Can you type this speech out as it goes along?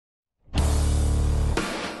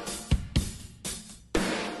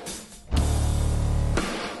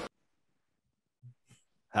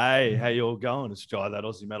Hey, how you all going? It's Jai, that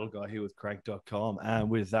Aussie metal guy here with Crank.com and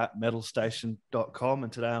with that metalstation.com.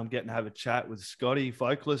 And today I'm getting to have a chat with Scottie,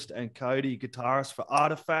 vocalist, and Cody, guitarist for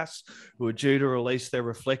Artifas, who are due to release their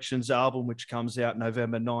Reflections album, which comes out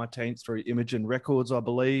November 19th through Imogen Records, I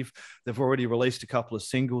believe. They've already released a couple of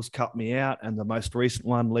singles, Cut Me Out, and the most recent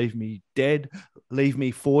one, Leave Me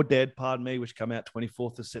For Dead, which come out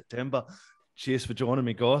 24th of September. Cheers for joining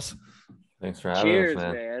me, guys. Thanks for having us,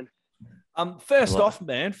 man. Cheers, man. First off,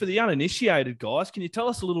 man, for the uninitiated guys, can you tell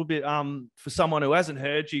us a little bit, for someone who hasn't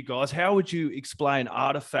heard you guys, how would you explain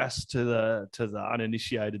Artifas to the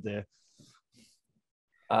uninitiated there?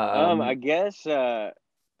 I guess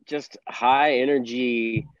just high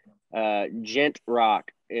energy, gent rock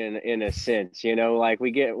in a sense. You know, like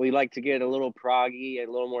we like to get a little proggy, a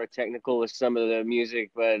little more technical with some of the music,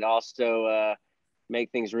 but also make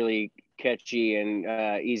things really catchy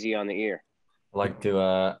and easy on the ear.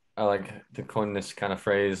 I like to coin this kind of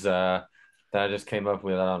phrase that I just came up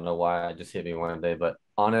with. I don't know why, it just hit me one day, but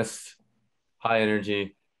honest, high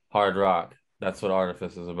energy, hard rock. That's what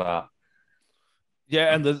Artifice is about.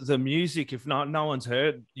 Yeah, and the music, if no one's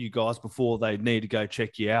heard you guys before, they need to go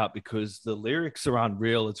check you out because the lyrics are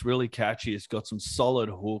unreal. It's really catchy. It's got some solid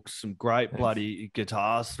hooks, some great bloody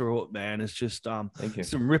guitars through it, man. It's just some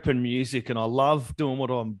ripping music, and I love doing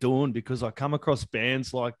what I'm doing because I come across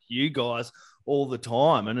bands like you guys all the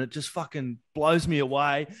time, and it just fucking blows me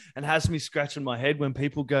away and has me scratching my head when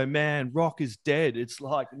people go, man, rock is dead. It's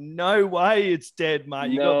like, no way it's dead,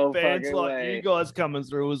 mate. You got bands like you guys coming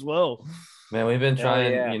through as well. Man, we've been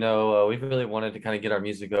trying, we've really wanted to kind of get our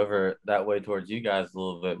music over that way towards you guys a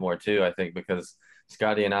little bit more too, I think, because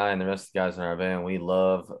Scotty and I and the rest of the guys in our band, we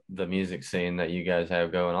love the music scene that you guys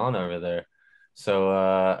have going on over there.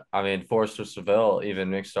 So, Forrester Savell even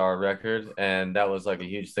mixed our record, and that was like a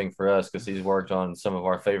huge thing for us because he's worked on some of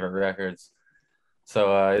our favorite records.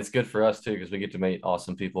 So it's good for us too because we get to meet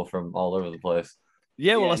awesome people from all over the place.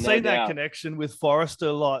 Yeah, well, I've seen that connection with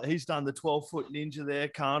Forrester. Like, he's done the 12-Foot Ninja there,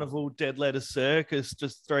 Carnival, Dead Letter Circus,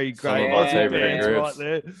 just three great bands right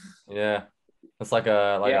there. Yeah. It's like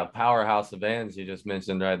a powerhouse of bands you just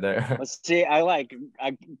mentioned right there. Let's see, I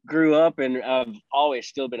grew up and I've always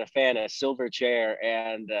still been a fan of Silverchair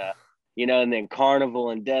and and then Carnival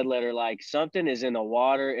and Dead Letter. Like, something is in the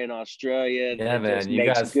water in Australia. Yeah, man, you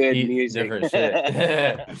guys good music. Different shit.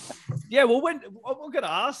 Yeah, well, I'm going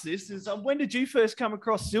to ask this is when did you first come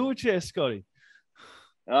across Silverchair, Scotty?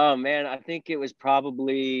 Oh man, I think it was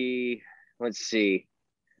probably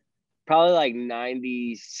like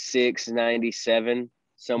 96, 97,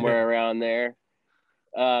 somewhere around there.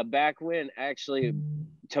 Back when actually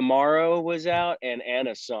Tomorrow was out and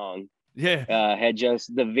Anna's Song had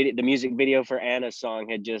just the music video for Anna's Song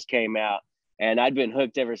had just came out, and I'd been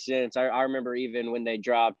hooked ever since. I remember even when they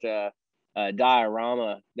dropped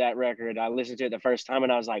Diorama, that record, I listened to it the first time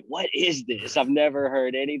and I was like, what is this? I've never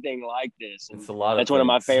heard anything like this. And it's a lot of that's one of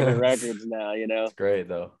my favorite records now, It's great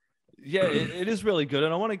though. Yeah, it is really good.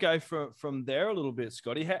 And I want to go from there a little bit,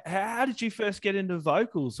 Scotty. How did you first get into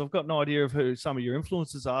vocals? I've got no idea of who some of your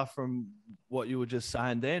influences are from what you were just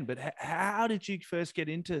saying then, but how did you first get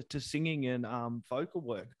into singing and vocal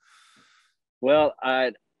work? Well,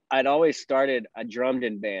 I'd always I drummed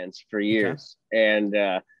in bands for years. Okay. And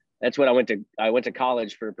that's what I went to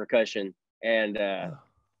college for percussion.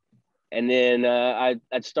 And then I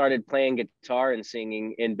started playing guitar and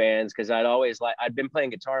singing in bands because I'd been playing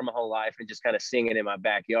guitar my whole life and just kind of singing in my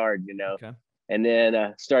backyard, Okay. And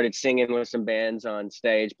then started singing with some bands on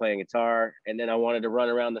stage, playing guitar. And then I wanted to run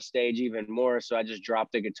around the stage even more. So I just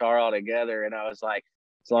dropped the guitar altogether. And I was like,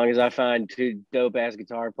 as long as I find two dope ass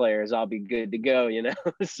guitar players, I'll be good to go,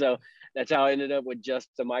 So that's how I ended up with just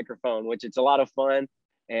the microphone, which it's a lot of fun.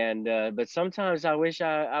 And but sometimes I wish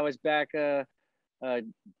I was back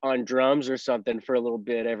on drums or something for a little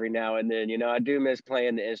bit every now and then. I do miss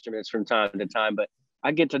playing the instruments from time to time, but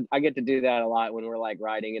I get to do that a lot when we're like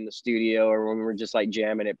writing in the studio or when we're just like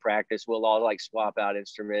jamming at practice. We'll all like swap out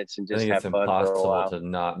instruments and just have fun for a while. It's impossible to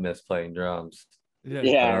not miss playing drums.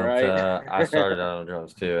 Yeah, right. I started out on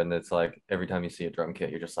drums too, and it's like every time you see a drum kit,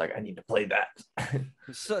 you're just like, I need to play that.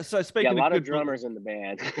 So speaking a lot of drummers in the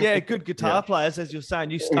band. Yeah, good guitar players, as you're saying.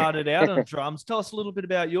 You started out on drums. Tell us a little bit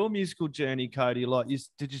about your musical journey, Cody. Like,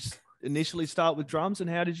 did you initially start with drums, and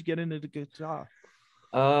how did you get into the guitar?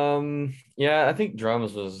 Yeah, I think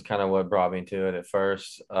drums was kind of what brought me to it at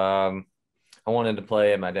first. I wanted to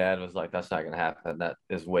play, and my dad was like, "That's not gonna happen. That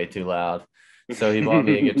is way too loud." So he bought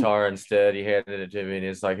me a guitar instead. He handed it to me, and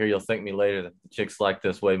he's like, "Here, you'll thank me later. The chicks like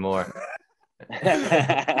this way more."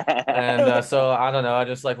 And so I don't know. I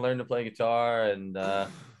just like learned to play guitar, and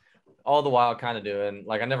all the while kind of doing,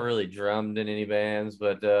 like, I never really drummed in any bands,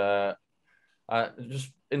 but I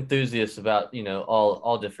just enthusiast about, you know,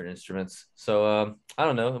 all different instruments. So I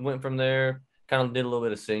don't know, I went from there, kind of did a little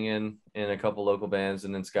bit of singing in a couple local bands,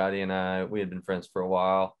 and then Scottie and I, we had been friends for a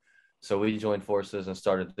while, so we joined forces and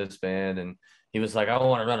started this band. And he was like, I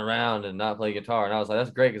want to run around and not play guitar, and I was like,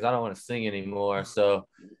 that's great, because I don't want to sing anymore. So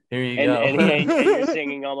here you go. And you're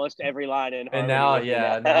singing almost every line in and harmony.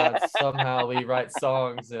 now it's somehow we write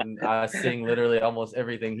songs and I sing literally almost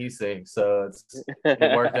everything he sings. So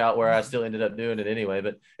it worked out where I still ended up doing it anyway.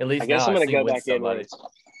 But at least I guess now I'm I gonna sing go with back somebody. in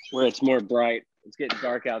where it's more bright. It's getting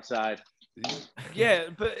dark outside. Yeah,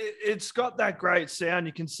 but it's got that great sound.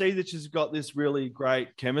 You can see that she's got this really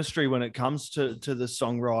great chemistry when it comes to the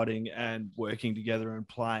songwriting and working together and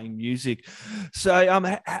playing music. So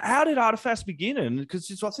how did Artifas begin? Because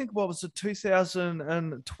I think, what was it,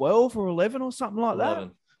 2012 or 11 or something like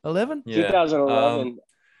 11. that? 11? Yeah. 2011.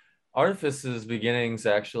 Artifas's beginnings,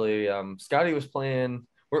 actually, Scottie was playing.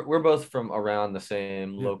 We're both from around the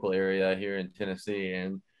same local area here in Tennessee,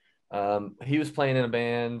 and he was playing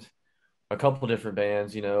in a couple different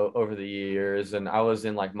bands, you know, over the years. And I was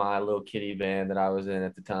in like my little kiddie band that I was in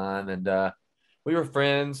at the time. And we were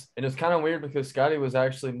friends. And it was kind of weird because Scottie was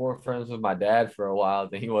actually more friends with my dad for a while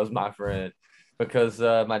than he was my friend, because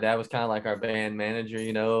my dad was kind of like our band manager,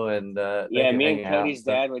 you know. And me and Cody's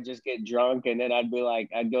dad would just get drunk, and then I'd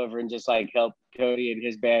go over and just like help Cody and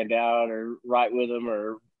his band out, or write with them,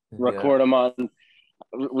 or record them on.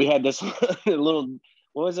 We had this little,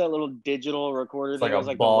 what was that little digital recorder? It's like was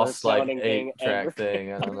a Boss, like 8-track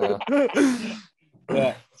thing. I don't know.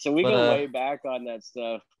 Yeah, so we go way back on that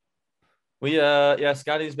stuff. We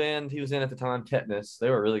Scottie's band he was in at the time, Tetanus. They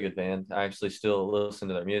were a really good band. I actually still listen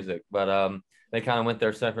to their music, but they kind of went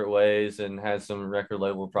their separate ways and had some record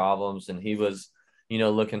label problems. And he was, you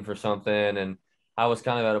know, looking for something, and I was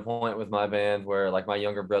kind of at a point with my band where, like, my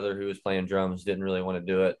younger brother who was playing drums didn't really want to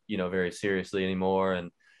do it, you know, very seriously anymore.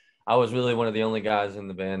 And I was really one of the only guys in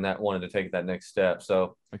the band that wanted to take that next step.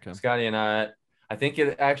 So Scottie and I think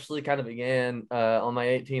it actually kind of began on my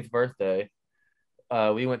 18th birthday.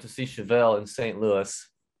 We went to see Savell in St. Louis,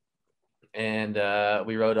 and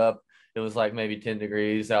we rode up. It was like maybe 10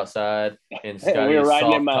 degrees outside, and Scottie we were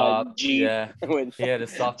riding in my top Jeep. Yeah, he had a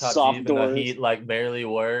soft top Jeep, doors. And the heat like barely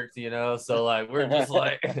worked, you know. So like we're just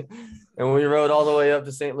like, and we rode all the way up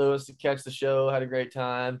to St. Louis to catch the show. Had a great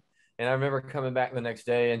time. And I remember coming back the next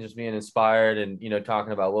day and just being inspired and, you know,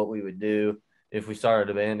 talking about what we would do if we started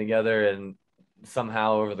a band together. And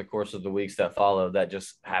somehow over the course of the weeks that followed, that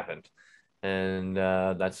just happened. And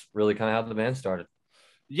that's really kind of how the band started.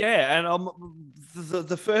 Yeah, and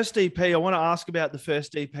the first EP, I want to ask about the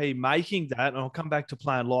first EP, making that, and I'll come back to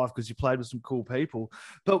playing live because you played with some cool people.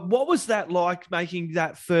 But what was that like, making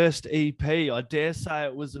that first EP? I dare say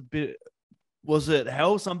it was a bit... Was it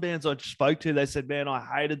hell? Some bands I spoke to, they said, man, I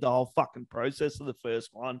hated the whole fucking process of the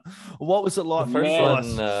first one. What was it like? The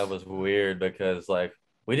first one was weird because, like,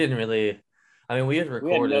 we didn't really, I mean, we had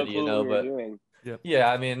recorded, you know, but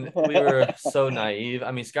yeah, I mean, we were so naive.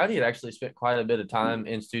 I mean, Scottie had actually spent quite a bit of time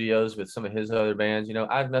in studios with some of his other bands. You know,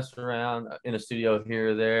 I've messed around in a studio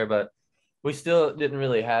here or there, but we still didn't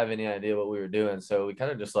really have any idea what we were doing. So we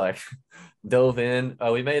kind of just like dove in.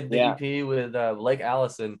 We made the EP with Lake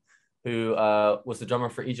Allison, who was the drummer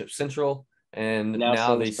for Egypt Central, and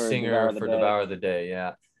now the singer for Devour the Day.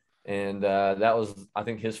 Yeah. And that was, I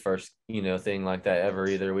think, his first, you know, thing like that ever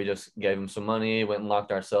either. We just gave him some money, went and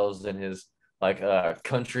locked ourselves in his like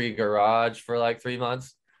country garage for like 3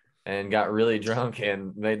 months and got really drunk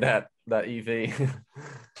and made that EP.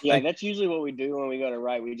 Yeah, that's usually what we do when we go to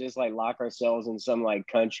write. We just like lock ourselves in some like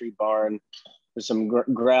country barn with some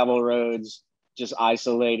gravel roads, just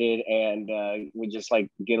isolated, and we just like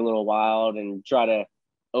get a little wild and try to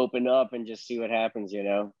open up and just see what happens, you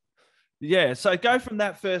know. Yeah, so go from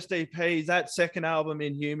that first EP, that second album,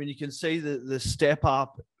 Inhuman, you can see the step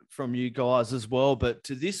up from you guys as well. But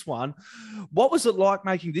to this one, what was it like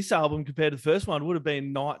making this album compared to the first one? It would have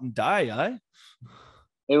been night and day, eh?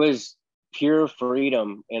 It was pure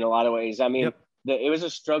freedom in a lot of ways. I mean, it was a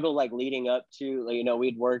struggle like leading up to, you know,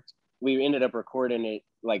 we ended up recording it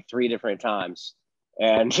like 3 different times.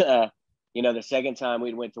 And, you know, the second time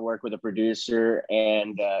we went to work with a producer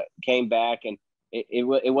and came back, and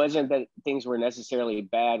it wasn't that things were necessarily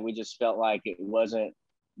bad. We just felt like it wasn't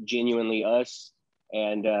genuinely us.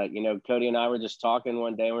 And, you know, Cody and I were just talking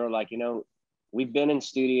one day, and we were like, you know, we've been in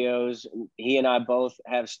studios. He and I both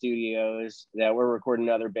have studios that we're recording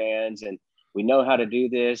other bands, and we know how to do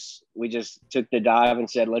this. We just took the dive and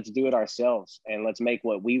said, let's do it ourselves and let's make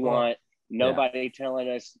what we want. Nobody telling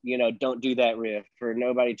us, you know, don't do that riff, or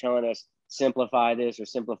nobody telling us simplify this or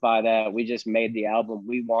simplify that. We just made the album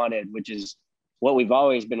we wanted, which is what we've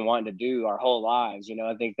always been wanting to do our whole lives. You know,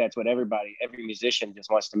 I think that's what every musician just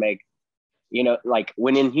wants to make. You know, like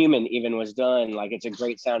when Inhuman even was done, like it's a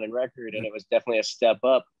great sounding record and it was definitely a step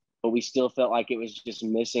up, but we still felt like it was just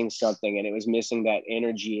missing something, and it was missing that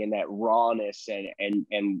energy and that rawness,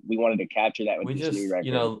 and we wanted to capture that with this new record.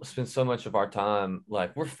 You know, spend so much of our time,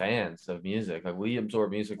 like we're fans of music, like we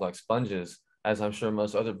absorb music like sponges, as I'm sure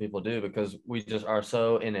most other people do, because we just are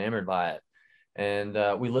so enamored by it. And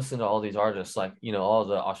we listen to all these artists, like, you know, all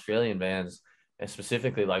the Australian bands, and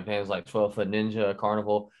specifically like bands like 12 Foot Ninja,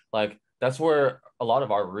 Carnival. Like that's where a lot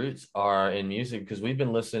of our roots are in music, because we've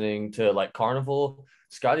been listening to like Carnival.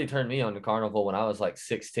 Scottie turned me on to Carnival when I was like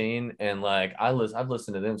 16, and like I've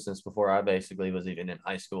listened to them since before I basically was even in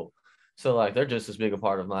high school. So like they're just as big a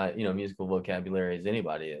part of my, you know, musical vocabulary as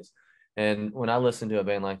anybody is. And when I listen to a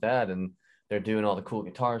band like that and they're doing all the cool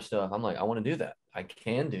guitar stuff, I'm like, I want to do that. I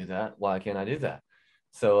can do that. Why can't I do that?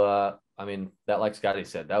 So, I mean, that, like Scottie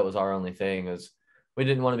said, that was our only thing, is we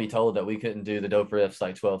didn't want to be told that we couldn't do the dope riffs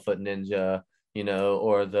like 12 Foot Ninja, you know,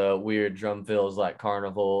 or the weird drum fills like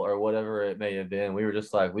Carnival or whatever it may have been. We were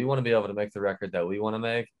just like, we want to be able to make the record that we want to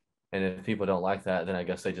make. And if people don't like that, then I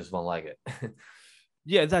guess they just won't like it.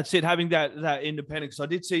 Yeah, that's it. Having that independence. I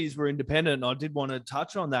did see you were independent, and I did want to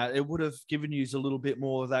touch on that. It would have given you a little bit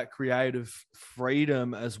more of that creative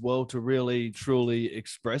freedom as well to really, truly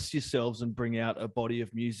express yourselves and bring out a body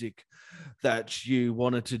of music that you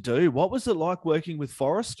wanted to do. What was it like working with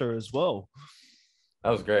Forrester as well? That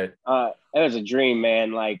was great. It was a dream,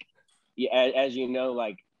 man. Like, as you know,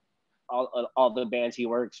 like all the bands he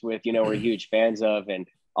works with, you know, we're huge fans of, and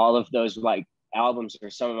all of those like albums are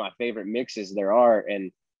some of my favorite mixes there are. And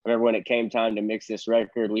I remember when it came time to mix this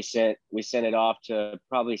record, we sent it off to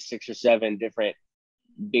probably 6 or 7 different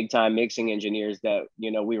big time mixing engineers that, you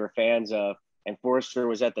know, we were fans of, and Forrester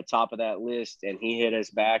was at the top of that list, and he hit us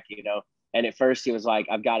back, you know. And at first he was like,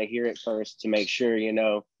 I've got to hear it first to make sure, you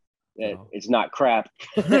know, that it's not crap.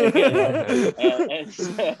 and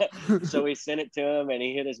so we sent it to him, and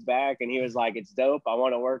he hit us back, and he was like, it's dope, I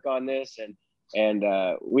want to work on this. And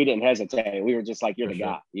we didn't hesitate. We were just like, you're the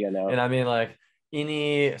guy, you know. And I mean, like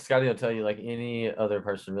Scottie will tell you, like any other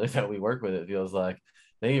person really that we work with, it feels like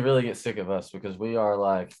they really get sick of us, because we are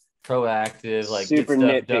like proactive, like super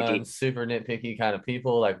get stuff nitpicky. done, super nitpicky kind of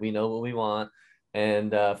people. Like we know what we want.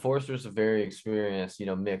 And Forrester's a very experienced, you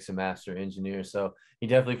know, mix and master engineer. So he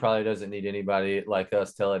definitely probably doesn't need anybody like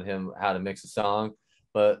us telling him how to mix a song.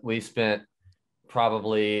 But we spent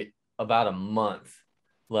probably about a month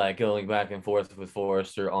like going back and forth with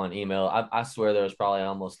Forrester on email. I swear there was probably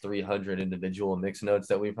almost 300 individual mix notes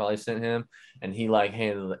that we probably sent him, and he like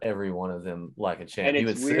handled every one of them like a champ. And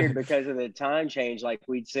it's weird because of the time change. Like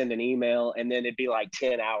we'd send an email, and then it'd be like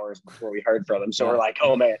 10 hours before we heard from him. So we're like,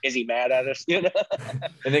 oh man, is he mad at us? You know.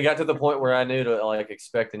 And it got to the point where I knew to like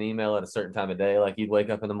expect an email at a certain time of day. Like he'd wake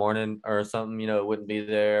up in the morning or something, you know, it wouldn't be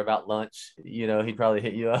there about lunch. You know, he'd probably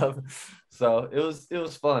hit you up. So it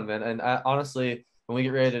was fun, man. And I honestly, when we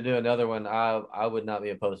get ready to do another one, I would not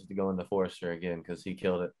be opposed to going to Forrester again, because he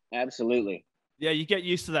killed it. Absolutely. Yeah, you get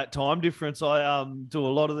used to that time difference. I do a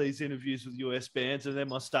lot of these interviews with US bands, and then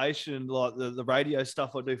my station, like the radio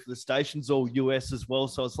stuff I do for the station's all US as well.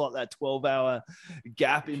 So it's like that 12-hour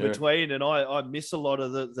gap in between. And I miss a lot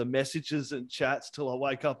of the messages and chats till I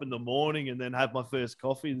wake up in the morning and then have my first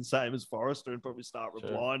coffee, the same as Forrester, and probably start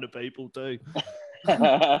replying to people too.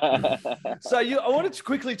 So I wanted to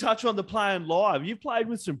quickly touch on the playing live. You played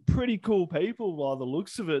with some pretty cool people by the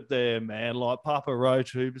looks of it there, man, like Papa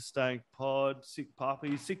Roach, Hoobastank, Pod, Sick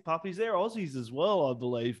Puppies. They're Aussies as well, I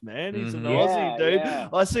believe, man. He's an Aussie dude. Yeah.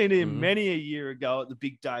 I seen him many a year ago at the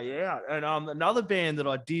Big Day Out. And another band that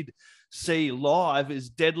I did see live is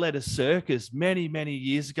Dead Letter Circus many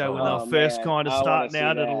years ago when they were first kind of starting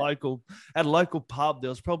out at a local pub. There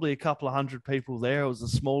was probably a couple of hundred people there. It was a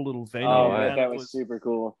small little venue. That was super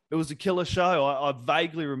cool. It was a killer show. I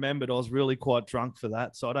vaguely remembered I was really quite drunk for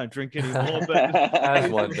that, so I don't drink anymore. But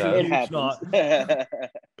as one does.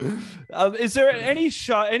 Is there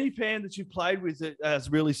any band that you played with that has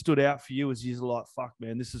really stood out for you as you're like, fuck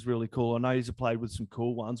man, this is really cool? I know you've played with some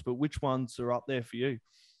cool ones, but which ones are up there for you?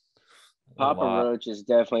 Papa Roach is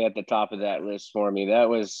definitely at the top of that list for me. That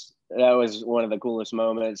was one of the coolest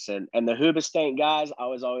moments. And the Hoobastank guys, I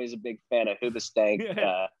was always a big fan of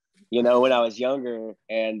Hoobastank, you know, when I was younger.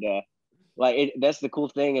 And that's the cool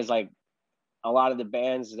thing is like a lot of the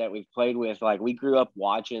bands that we've played with, like we grew up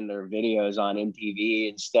watching their videos on MTV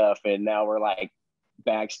and stuff. And now we're like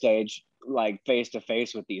backstage, like face to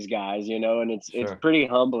face with these guys, you know, and it's pretty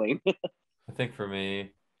humbling. I think for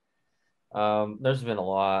me, There's been a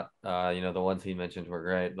lot. The ones he mentioned were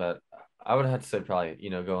great, but I would have to say probably,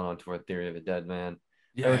 going on tour Theory of a Dead Man.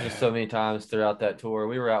 Yeah. There were just so many times throughout that tour.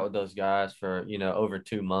 We were out with those guys for, over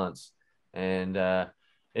 2 months. And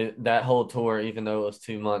that whole tour, even though it was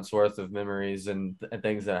 2 months worth of memories and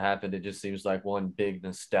things that happened, it just seems like one big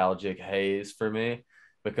nostalgic haze for me,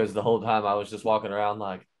 because the whole time I was just walking around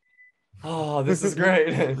like, oh, this is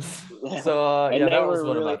great. So that was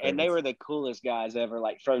one of my favorites. And they were the coolest guys ever.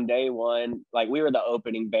 Like from day one, like we were the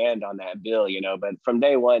opening band on that bill, but from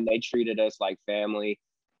day one they treated us like family.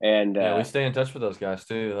 And we stay in touch with those guys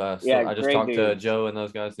too. I just talked to Joe and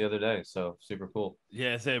those guys the other day, so super cool.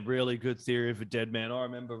 Yeah, it's a really good Theory of a Dead Man. I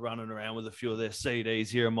remember running around with a few of their CDs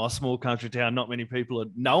here in my small country town. Not many people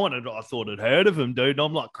no one I thought had heard of them, dude. And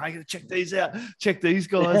I'm like, Craig, check these out. Check these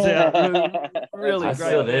guys out. Really I great.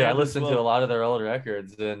 Still do. I listened to a lot of their old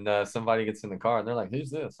records, and somebody gets in the car and they're like, "Who's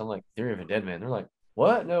this?" I'm like, "Theory of a Dead Man." They're like,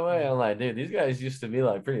 "What? No way." I'm like, dude, these guys used to be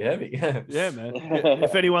like pretty heavy. Yeah, man.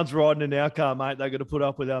 If anyone's riding in our car, mate, they're going to put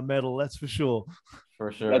up with our metal. That's for sure.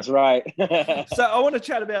 For sure. That's right. So I want to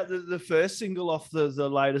chat about the first single off the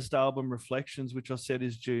latest album, Reflections, which I said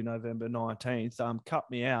is due November 19th. Cut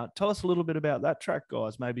Me Out. Tell us a little bit about that track,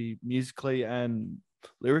 guys, maybe musically and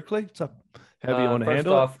lyrically. So how do you want to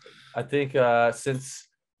handle it? I think since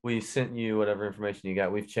we sent you whatever information you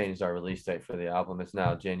got, we've changed our release date for the album. It's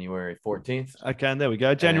now January 14th. Okay, and there we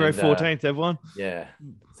go. January 14th, everyone. Yeah,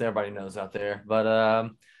 so everybody knows out there. But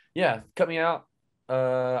Cut Me Out.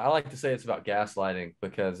 I like to say it's about gaslighting,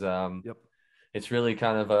 because it's really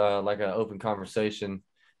kind of like an open conversation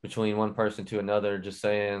between one person to another, just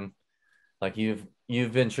saying like, you've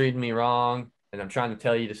been treating me wrong and I'm trying to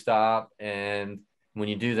tell you to stop, and when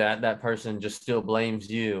you do that, that person just still blames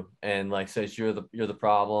you and like says you're the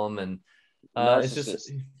problem. And it's just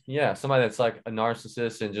somebody that's like a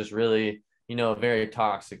narcissist and just really, a very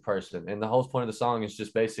toxic person. And the whole point of the song is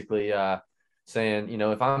just basically saying,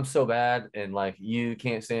 if I'm so bad and like you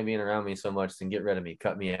can't stand being around me so much, then get rid of me,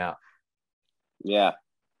 cut me out. Yeah,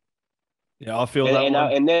 I feel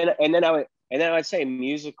that. And then I would say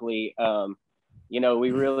musically,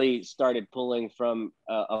 we really started pulling from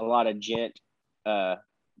a lot of gent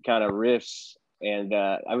kind of riffs, and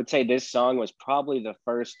I would say this song was probably the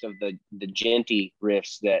first of the genty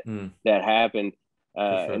riffs that happened,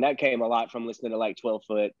 sure. And that came a lot from listening to like 12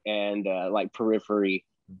 Foot and like Periphery,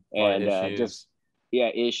 and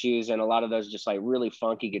issues, and a lot of those just like really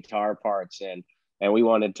funky guitar parts, and we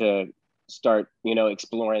wanted to start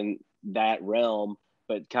exploring that realm,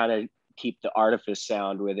 but kind of keep the Artifas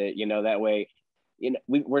sound with it, that way.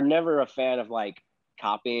 We're never a fan of like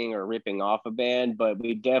copying or ripping off a band, but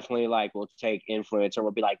we definitely like will take influence, or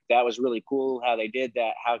we'll be like, that was really cool how they did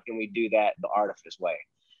that, how can we do that the Artifas way?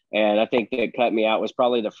 And I think that Cut Me Out was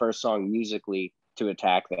probably the first song musically to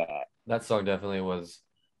attack that song. Definitely was.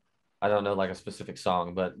 I don't know like a specific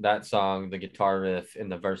song, but that song, the guitar riff in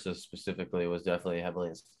the verses specifically, was definitely heavily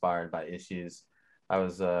inspired by Issues. I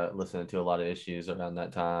was listening to a lot of Issues around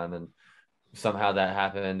that time, and somehow that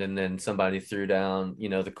happened, and then somebody threw down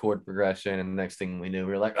the chord progression, and the next thing we knew,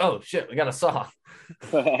 we were like, oh shit, we got a song.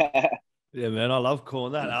 Yeah, man, I love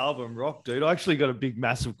Korn. That album rock, dude. I actually got a big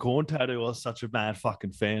massive Korn tattoo. I was such a mad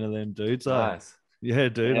fucking fan of them dudes. Nice. Yeah,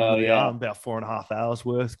 dude. Under the arm, about 4.5 hours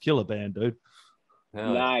worth. Killer band, dude.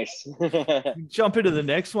 Nice. Jump into the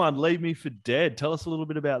next one, Leave Me for Dead. Tell us a little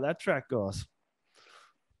bit about that track, guys.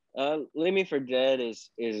 Leave Me for Dead is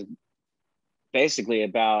basically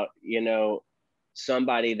about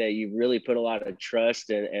somebody that you really put a lot of trust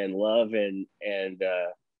and love and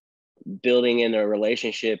building in a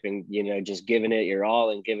relationship, and just giving it your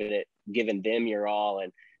all, and giving them your all,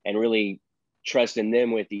 and really trusting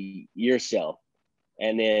them with yourself,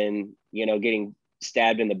 and then getting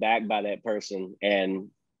stabbed in the back by that person, and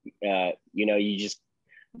you just,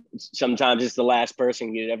 sometimes it's the last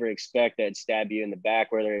person you'd ever expect that stab you in the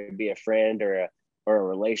back, whether it be a friend or a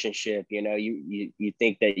relationship. You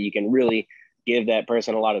think that you can really give that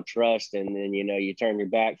person a lot of trust, and then you turn your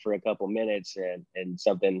back for a couple minutes, and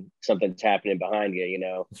something's happening behind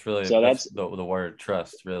you. It's really, so that's the word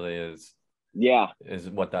trust really is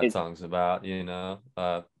what that song's about.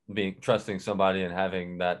 Being trusting somebody and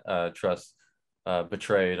having that trust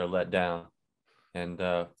betrayed or let down, and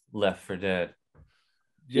left for dead.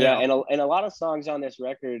 And a lot of songs on this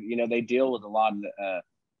record, they deal with a lot of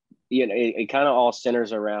it kind of all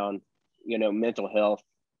centers around mental health,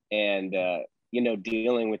 and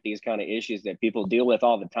dealing with these kind of issues that people deal with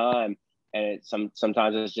all the time, and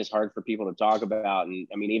sometimes it's just hard for people to talk about. And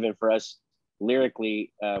I mean, even for us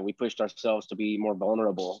lyrically, we pushed ourselves to be more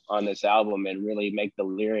vulnerable on this album and really make the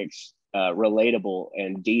lyrics relatable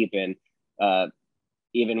and deep. And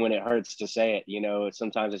even when it hurts to say it, you know,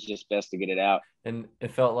 sometimes it's just best to get it out. And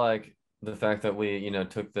it felt like the fact that we, you know,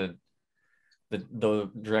 took the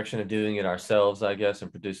direction of doing it ourselves, I guess,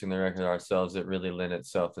 and producing the record ourselves, it really lent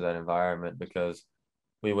itself to that environment, because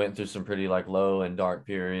we went through some pretty like low and dark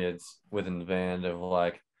periods within the band of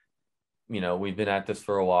like, you know, we've been at this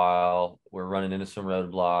for a while. We're running into some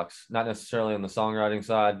roadblocks, not necessarily on the songwriting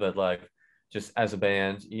side, but like just as a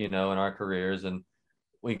band, you know, in our careers. And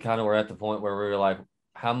we kind of were at the point where we were like,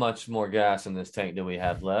 how much more gas in this tank do we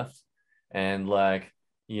have left? And like,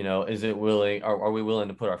 you know, is it willing, or are we willing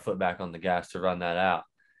to put our foot back on the gas to run that out?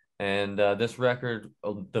 And this record,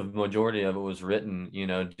 the majority of it was written, you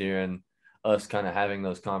know, during us kind of having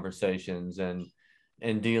those conversations and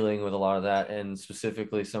dealing with a lot of that. And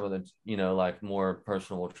specifically some of the, you know, like more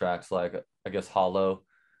personal tracks, like I guess Hollow,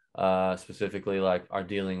 specifically like are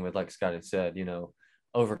dealing with, like Scottie said, you know,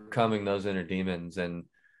 overcoming those inner demons, and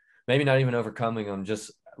maybe not even overcoming them,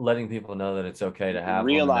 just letting people know that it's okay to have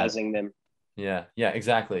realizing them. Yeah,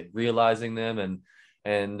 exactly. Realizing them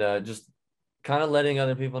and just kind of letting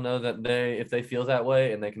other people know that if they feel that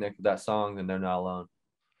way and they connect with that song, then they're not alone.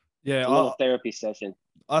 Yeah, it's a little therapy session.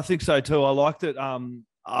 I think so too. I like that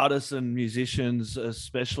artists and musicians,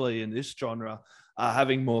 especially in this genre, are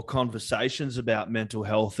having more conversations about mental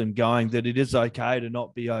health and going that it is okay to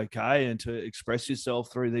not be okay, and to express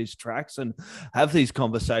yourself through these tracks and have these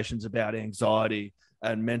conversations about anxiety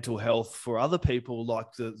and mental health for other people, like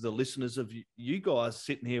the listeners of you guys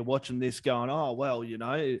sitting here watching this going, oh, well, you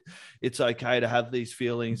know, it's okay to have these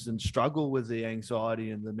feelings and struggle with the anxiety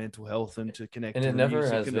and the mental health, and to connect. And to it the never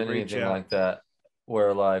music has and been to reach anything out. like that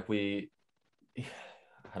where like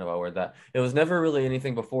how do I word that? It was never really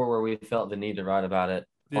anything before where we felt the need to write about it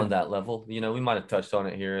on that level. You know, we might have touched on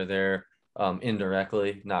it here or there,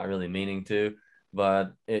 indirectly, not really meaning to,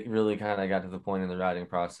 but it really kind of got to the point in the writing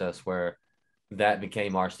process where that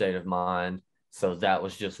became our state of mind. So that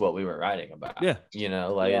was just what we were writing about. Yeah. You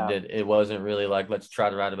know, like it wasn't really like, let's try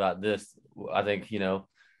to write about this. I think, you know,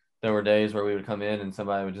 there were days where we would come in and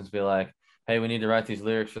somebody would just be like, hey, we need to write these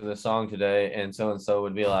lyrics for this song today. And so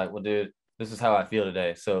would be like, well, dude, this is how I feel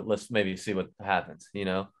today. So let's maybe see what happens, you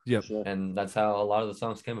know? Yep. And that's how a lot of the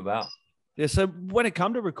songs came about. Yeah. So when it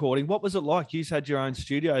come to recording, what was it like? You had your own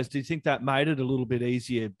studios. Do you think that made it a little bit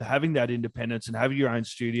easier having that independence and having your own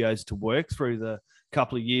studios to work through the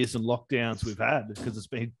couple of years and lockdowns we've had? Because it's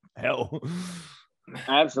been hell.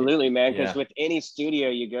 Absolutely, man. Because with any studio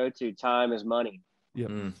you go to, time is money.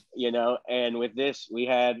 Yeah. You know, and with this, we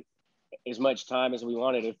had as much time as we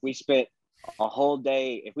wanted. If we spent a whole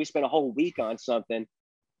day, if we spent a whole week on something,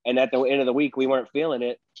 and at the end of the week we weren't feeling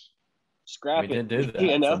it, scrap it. We did do that,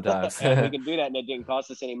 you know? sometimes. We can do that, and it didn't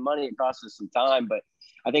cost us any money. It cost us some time, but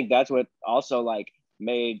I think that's what also like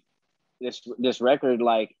made this record,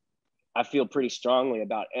 like, I feel pretty strongly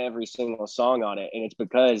about every single song on it, and it's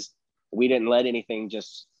because we didn't let anything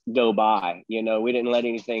just go by. You know, we didn't let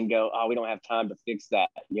anything go, oh, we don't have time to fix that.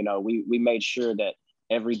 You know, we made sure that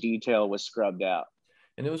every detail was scrubbed out.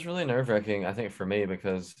 And it was really nerve-wracking, I think, for me,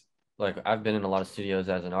 because like I've been in a lot of studios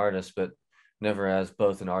as an artist, but never as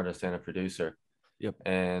both an artist and a producer. Yep.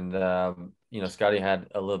 And you know, Scottie had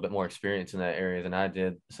a little bit more experience in that area than I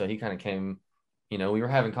did, so he kind of came, you know, we were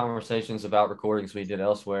having conversations about recordings we did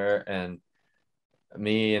elsewhere, and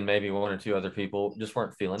me and maybe one or two other people just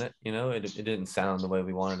weren't feeling it. You know, it didn't sound the way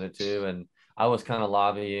we wanted it to, and I was kind of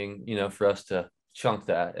lobbying, you know, for us to chunk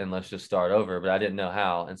that and let's just start over, but I didn't know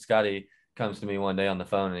how. And Scottie comes to me one day on the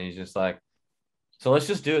phone and he's just like, so let's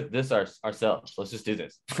just do this ourselves. Let's just do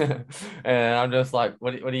this. And I'm just like,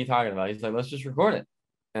 what are you talking about? He's like, let's just record it.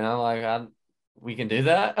 And I'm like, we can do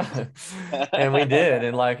that. And we did.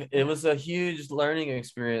 And like, it was a huge learning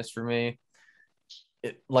experience for me.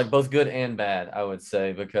 Like both good and bad, I would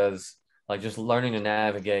say, because like just learning to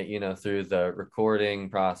navigate, you know, through the recording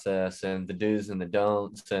process and the do's and the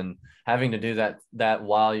don'ts, and having to do that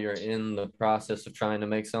while you're in the process of trying to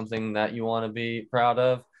make something that you want to be proud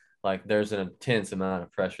of. Like there's an intense amount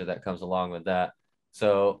of pressure that comes along with that.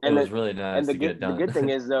 So it was really nice to get it done. The good thing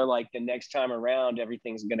is though, like the next time around,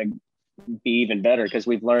 everything's going to be even better because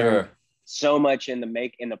we've learned so much in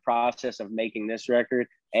the process of making this record,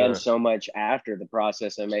 and so much after the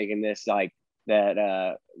process of making this, like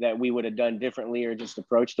that we would have done differently or just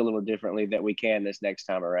approached a little differently that we can this next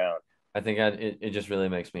time around. I think it just really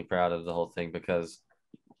makes me proud of the whole thing, because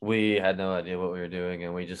we had no idea what we were doing,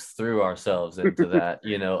 and we just threw ourselves into that,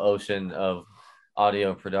 you know, ocean of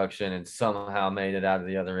audio production, and somehow made it out of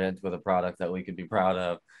the other end with a product that we could be proud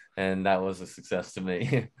of. And that was a success to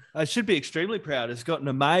me. I should be extremely proud. It's got an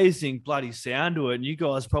amazing bloody sound to it. And you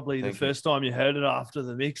guys probably the first time you heard it after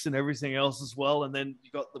the mix and everything else as well. And then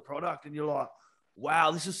you got the product and you're like,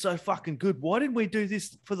 wow, this is so fucking good. Why didn't we do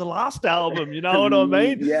this for the last album? You know what I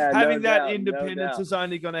mean? Yeah, having that independence is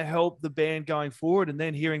only going to help the band going forward. And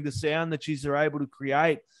then hearing the sound that she's able to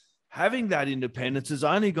create, having that independence is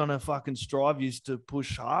only going to fucking strive you to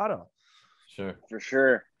push harder. Sure. For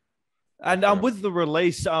sure. And with the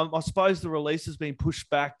release, I suppose the release has been pushed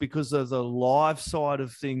back because of the live side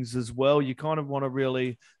of things as well. You kind of want to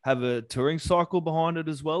really have a touring cycle behind it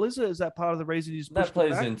as well, is it? Is that part of the reason you just pushed that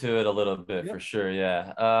plays back? into it a little bit for sure,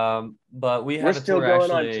 yeah. But we're still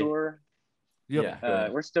going on tour. Yep. Yeah,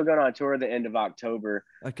 we're still going on tour at the end of October.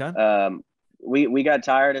 Okay. We got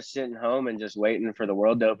tired of sitting home and just waiting for the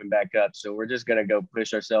world to open back up, so we're just gonna go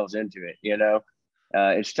push ourselves into it. You know.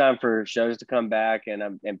 It's time for shows to come back,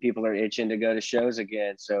 and people are itching to go to shows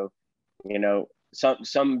again. So, you know,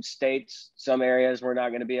 some states, some areas we're not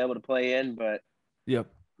going to be able to play in, but yep.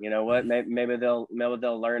 You know what? Maybe they'll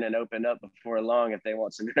learn and open up before long if they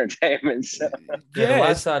want some entertainment. So. Yeah, the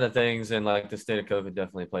last side of things and like the state of COVID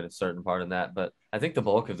definitely played a certain part in that. But I think the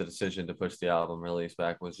bulk of the decision to push the album release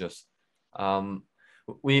back was just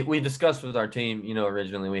we discussed with our team. You know,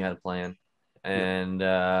 originally we had a plan,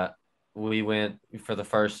 and we went for the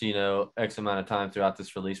first, you know, X amount of time throughout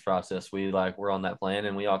this release process. We were on that plan,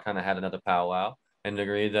 and we all kind of had another powwow and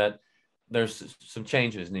agreed that there's some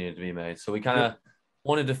changes needed to be made. So we kind of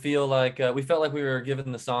wanted to feel like we felt like we were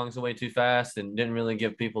giving the songs away too fast and didn't really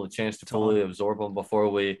give people a chance to fully absorb them before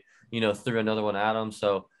we, you know, threw another one at them.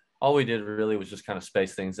 So all we did really was just kind of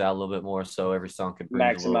space things out a little bit more so every song could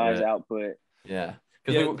maximize output. Yeah.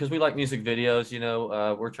 Because we like music videos, you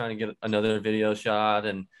know, we're trying to get another video shot,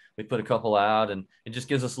 and we put a couple out, and it just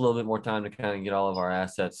gives us a little bit more time to kind of get all of our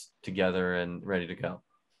assets together and ready to go.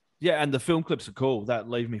 Yeah, and the film clips are cool. That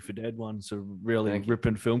Leave Me for Dead one's a really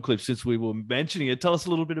ripping film clip since we were mentioning it. Tell us a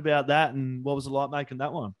little bit about that, and what was it like making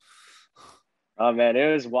that one? Oh, man,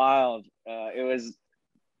 it was wild. It was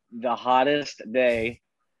the hottest day.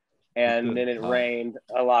 And then it rained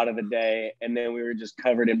a lot of the day, and then we were just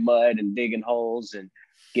covered in mud and digging holes and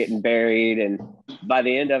getting buried. And by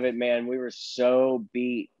the end of it, man, we were so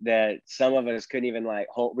beat that some of us couldn't even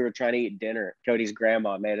we were trying to eat dinner. Cody's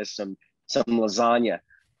grandma made us some lasagna,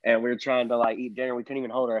 and we were trying to eat dinner. We couldn't even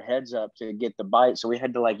hold our heads up to get the bite, so we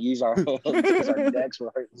had to use our hands because our necks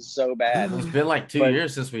were hurting so bad. It's been 2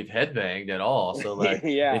 years since we've headbanged at all. So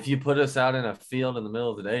if you put us out in a field in the middle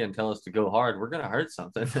of the day and tell us to go hard, we're gonna hurt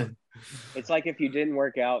something. It's like if you didn't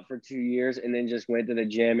work out for 2 years and then just went to the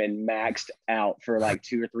gym and maxed out for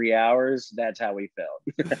 2 or 3 hours. That's how we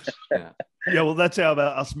felt. Yeah, well, that's how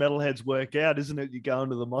us metalheads work out, isn't it? You go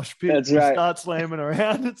into the mosh pit, that's right. Start slamming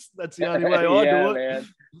around. That's the only way I do it. Man.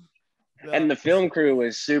 And the film crew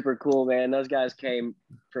was super cool, man. Those guys came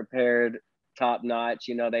prepared, top notch.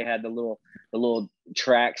 You know, they had the little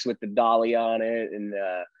tracks with the dolly on it, and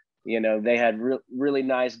you know, they had really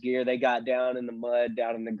nice gear. They got down in the mud,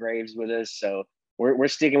 down in the graves with us. So we're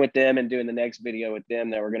sticking with them and doing the next video with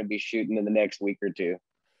them that we're going to be shooting in the next week or two.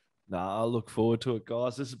 I look forward to it,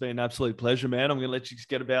 guys. This has been an absolute pleasure, man. I'm going to let you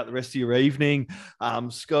get about the rest of your evening.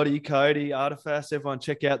 Scotty, Cody, Artifas, everyone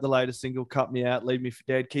check out the latest single, Cut Me Out, Leave Me for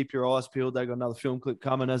Dead. Keep your eyes peeled. They got another film clip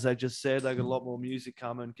coming, as they just said. They got a lot more music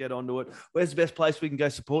coming. Get onto it. Where's the best place we can go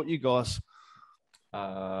support you guys?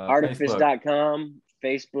 Artifas.com.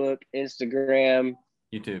 Facebook, Instagram,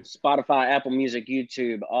 YouTube, Spotify, Apple Music,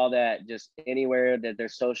 YouTube, all that. Just anywhere that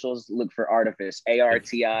there's socials, look for Artifas,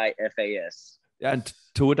 Artifas. And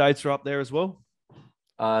tour dates are up there as well?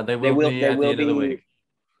 They will be at the end of the week.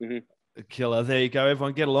 Mm-hmm. Killer. There you go.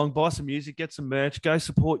 Everyone get along, buy some music, get some merch, go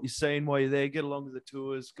support your scene while you're there. Get along with the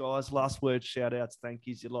tours, guys. Last words, shout outs, thank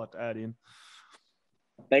yous you'd like to add in.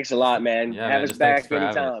 Thanks a lot, man. Have us back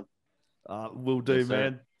anytime. Will do,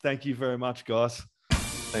 man. Thank you very much, guys.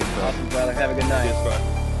 Thanks, bro. Awesome, brother. Have a good night. Yes,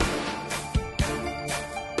 bro.